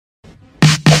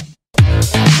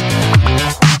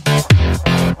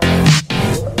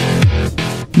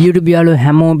YouTube යාළුවෝ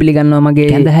හැමෝම පිළිගන්නවා මගේ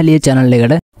කැඳහැලිය channel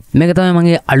එකට. මේක තමයි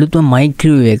මගේ අලුත්ම mic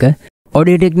review එක.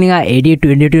 Audio Technica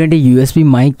at2020 USB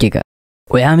mic එක.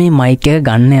 ඔයා මේ mic එක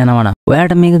ගන්න යනවා නම්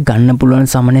ඔයාට මේක ගන්න පුළුවන්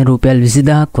සාමාන්‍ය රුපියල්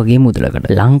 20000ක් වගේ මුදලකට.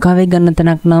 ලංකාවේ ගන්න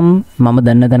තැනක් නම් මම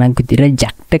දන්න තැනක් විතර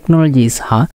Jack Technologies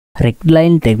හා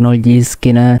Rectline Technologies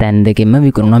කියන තැන් දෙකෙන්ම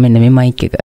විකුණනවා මෙන්න මේ mic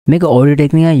එක. මේක Audio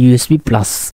Technica USB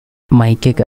Plus mic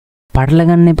එක. පටල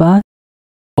ගන්න එපා.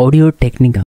 Audio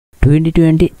Technica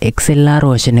 2020 XLR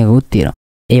version එකකුත් තියෙනවා.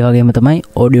 ඒ වගේම තමයි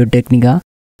Audio Technica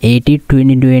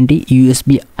AT2020 USB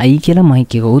I කියලා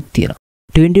mic එකකුත් තියෙනවා.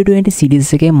 2020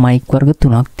 series එකේ mic වර්ග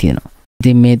තුනක් තියෙනවා.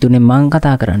 ඉතින් මේ තුනේ මම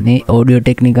කතා කරන්නේ Audio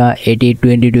Technica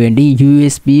AT2020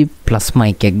 USB Plus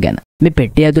mic එක ගැන. මේ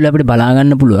පෙට්ටිය ඇතුළේ අපිට බලා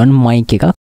ගන්න පුළුවන් mic එකක්,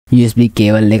 USB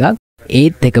cable එකක්,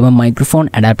 ඒත් එකම microphone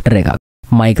adapter එකක්,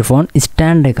 microphone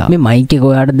stand එකක්. මේ mic එක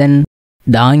ඔයාලට දැන්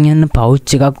දාන් යන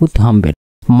pouch එකකුත් හම්බෙනවා.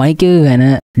 mic එක ගැන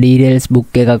details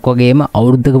book එකක් වගේම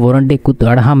අවුරුද්දක warranty එකකුත්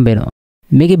ඔයාලට හම්බෙනවා.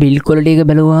 මේකේ build quality එක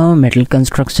බලුවාම metal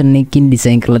construction එකකින්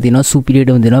design කරලා තියෙනවා, superior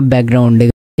එකම දෙනවා background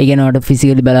එක. ඒ කියන්නේ ඔයාලට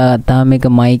physically බලාගත්තාම මේක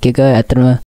mic එක ඇත්තටම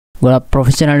ගොඩක්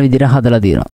professional විදිහට හදලා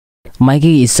තියෙනවා. mic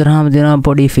එකේ ඉස්සරහාම දෙනවා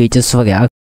පොඩි features වගේක්.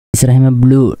 ඉස්සරහින්ම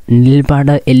blue නිල්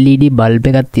පාට LED bulb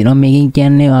එකක් තියෙනවා. මේකෙන්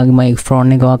කියන්නේ ඔයාගේ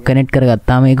microphone එකක් connect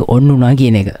කරගත්තාම ඒක on වුණා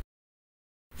කියන එක.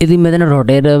 ඉතින් මෙතන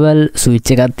rotatable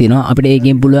switch එකක් තියෙනවා. අපිට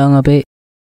ඒකෙන් පුළුවන් අපේ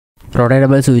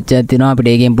rotatable switch එකක් තියෙනවා.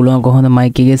 අපිට ඒකෙන් පුළුවන් කොහොමද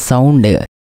mic එකේ sound එක,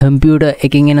 computer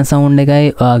එකකින් එන sound එකයි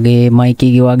ඔයාගේ mic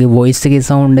එකේ ඔයාගේ voice එකේ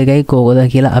sound එකයි කොහොමද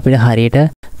කියලා අපිට හරියට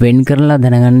වෙන් කරලා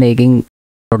දැනගන්න ඒකෙන්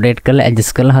rotate කරලා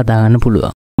adjust කරලා හදා ගන්න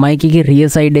පුළුවන්. mic එකේ rear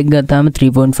side එක ගත්තාම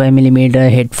 3.5mm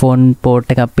headphone port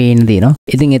එකක් පේන්න තියෙනවා.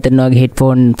 ඉතින් එතන ඔයාගේ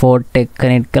headphone port එක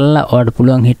connect කරලා ඔයාලට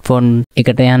පුළුවන් headphone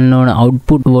එකට යන්න ඕන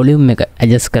output volume එක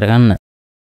adjust කරගන්න.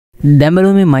 දැන්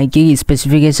බලමු මේ mic එකේ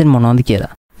specification මොනවද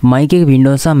කියලා. mic එක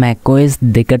Windows සහ Mac OS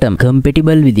දෙකටම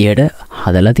compatible විදියට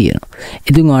හදලා තියෙනවා.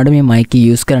 ඉතින් ඔයාලට මේ mic එක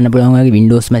use කරන්න පුළුවන් ඔයාගේ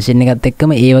Windows machine එකත්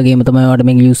එක්කම ඒ වගේම තමයි ඔයාලට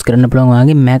මේක use කරන්න පුළුවන්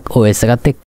ඔයාගේ Mac OS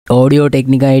එකත් එක්ක. Audio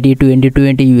Technica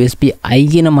AT2020 USB I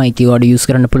කියන mic එක ඔයාලට use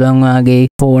කරන්න පුළුවන් ඔයාගේ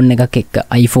phone එකක් එක්ක,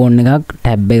 iPhone එකක්,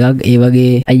 tab එකක්, ඒ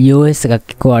වගේ iOS එකක්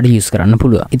එක්ක ඔයාලට use කරන්න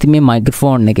පුළුවන්. ඉතින් මේ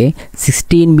microphone එකේ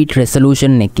 16-bit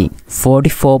resolution එකකින්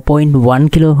 44.1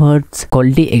 kHz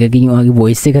quality එකකින් ඔයාගේ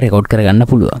voice එක record කරගන්න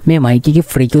පුළුවන්. මේ mic එකේ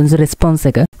frequency response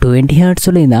එක 20 Hz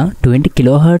වල ඉඳන් 20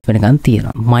 kHz වෙනකන්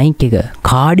තියෙනවා. mic එක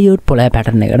cardioid polar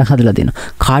pattern එකකට හදලා තියෙනවා.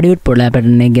 cardioid polar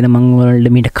pattern එක ගැන මම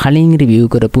ඔයාලට මීට කලින් review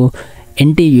කරපු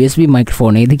NT USB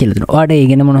microphone එකද කියලා දෙනවා. ඔයාලට ඒ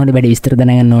ගැන මොන හරි වැඩි විස්තර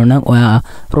දැනගන්න ඕන නම් ඔයා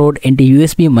Rode NT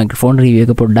USB microphone review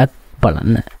එක පොඩ්ඩක්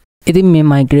බලන්න. ඉතින් මේ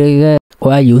mic එක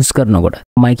ඔයා use කරනකොට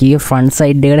mic එකේ front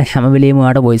side එකට හැම වෙලේම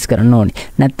ඔයාට voice කරන්න ඕනේ.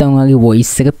 නැත්නම් ඔයාගේ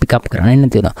voice එක pick up කරන්නේ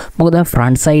නැති වෙනවා. මොකද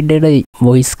front side එකට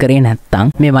voice කරේ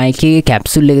නැත්නම් මේ mic එකේ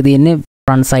capsule එක තියෙන්නේ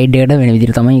front side එකට වෙන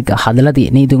විදිහට තමයි ඒක හදලා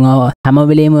තියෙන්නේ. ඉතින් හැම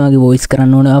වෙලේම ඔයාගේ voice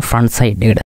කරන්න ඕනේ front side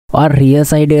එකට. और rear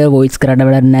side එක voice කරන්න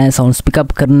වැඩක් නැහැ. sounds pick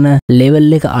up කරන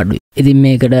level එක අඩුයි. ඉතින්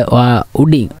මේකට ඔයා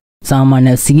උඩින්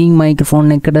සාමාන්‍ය singing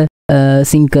microphone එකකට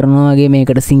sync කරනවා වගේ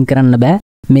මේකට sync කරන්න බෑ.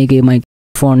 මේකේ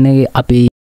microphone එකේ අපි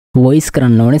voice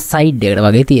කරන්න ඕනේ side එකට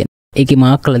වගේ තියෙන. ඒකේ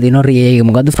mark කරලා දෙනවා rear එක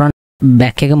මොකද්ද, front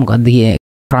back එක මොකද්ද කියන එක.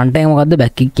 front එක මොකද්ද,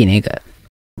 back එක කියන එක.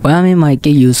 ඔයා මේ mic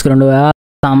එක use කරනකොට ඔයා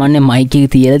සාමාන්‍ය mic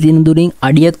එකේ තියලා තියෙන දුරින්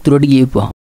අඩියක් දුරට ගියපුවා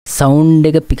sound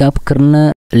එක pick up කරන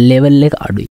level එක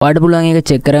අඩුයි. ඔයාලට පුළුවන් ඒක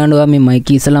check කරගන්න. ඔයා මේ mic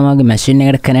එක ඉස්සලාම වගේ machine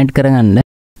එකට connect කරගන්න.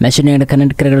 machine එකට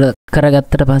connect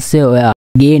කරගත්තට පස්සේ ඔයා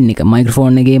gain එක,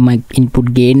 microphone එකේ mic input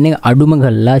gain එක අඩුම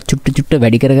කරලා චුට්ට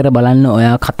වැඩි කර බලන්න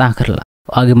ඔයා කතා කරලා.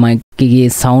 ඔයාගේ mic එකේ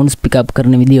sounds pick up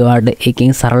කරන විදිහ ඔයාලට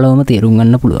ඒකෙන් සරලවම තේරුම්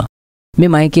ගන්න පුළුවන්. මේ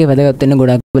mic එක වැදගත් වෙන්නේ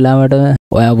ගොඩක් වෙලාවට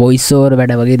ඔයා voice over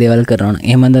වැඩ වගේ දේවල් කරනවා.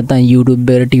 එහෙම නැත්නම් YouTube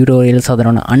වල tutorials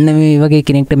හදනවා. අන්න මේ වගේ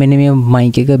කෙනෙක්ට මෙන්න මේ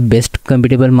mic එක best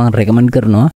compatible මම recommend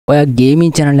කරනවා. ඔයා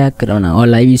gaming channel එකක් කරනවා.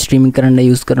 ඔයා live streaming කරන්න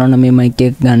use කරනවා නම් මේ mic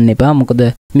එක ගන්න එපා. මොකද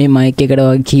මේ mic එකට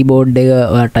ඔයා keyboard එක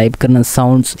ඔයා type කරන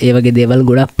sounds ඒ වගේ දේවල්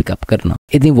ගොඩක් pick up කරනවා.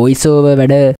 ඉතින් voice over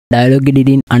වැඩ dialogue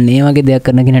editing අන්න ඒ වගේ දේවල්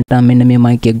කරන කෙනෙක්ට මෙන්න මේ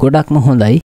mic එක ගොඩක්ම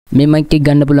හොඳයි. මේ mic එක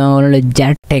ගන්න පුළුවන් ඔයාලට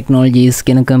Jack Technologies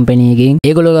කියන company එකෙන්.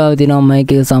 ඒගොල්ලෝ ගාව තියෙනවා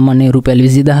mic එක සාමාන්‍ය රුපියල්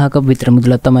 20000ක විතර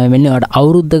මුදලක් තමයි වෙන්නේ. ඔයාලට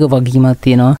අවුරුද්දක වගකීමක්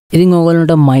තියෙනවා. ඉතින්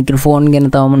ඕගොල්ලන්ට microphone ගැන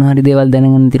තව මොන හරි දේවල්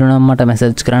දැනගන්න තියෙනවා නම් මට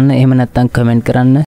message කරන්න. එහෙම නැත්නම් comment කරන්න.